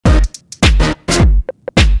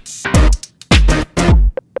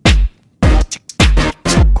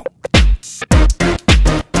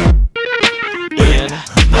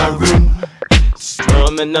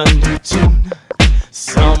humming under tune.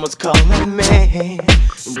 Someone's calling me.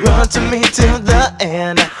 Run to me till the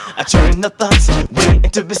end. I turn the thoughts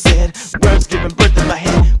waiting to be said. Words giving birth in my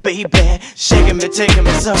head, baby. Shaking me, taking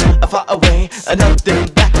me so far away. Nothing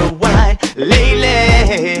back or wide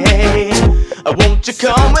lately. Won't you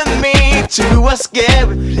come with me to a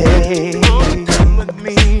scary place? Come with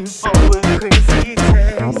me for a crazy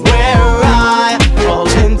taste, where I fall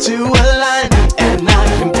into a line and I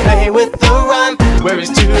can play with the rhyme, where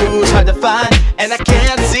it's too hard to find and I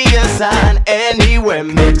can't see a sign anywhere.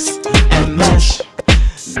 Mix and mash,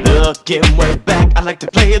 looking way back, I like to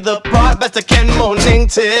play the part best I can, morning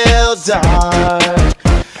till dark.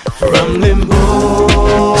 From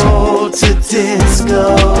limbo to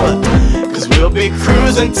disco, 'cause we'll be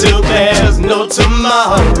cruising till there's no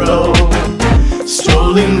tomorrow.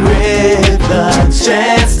 Strolling rhythm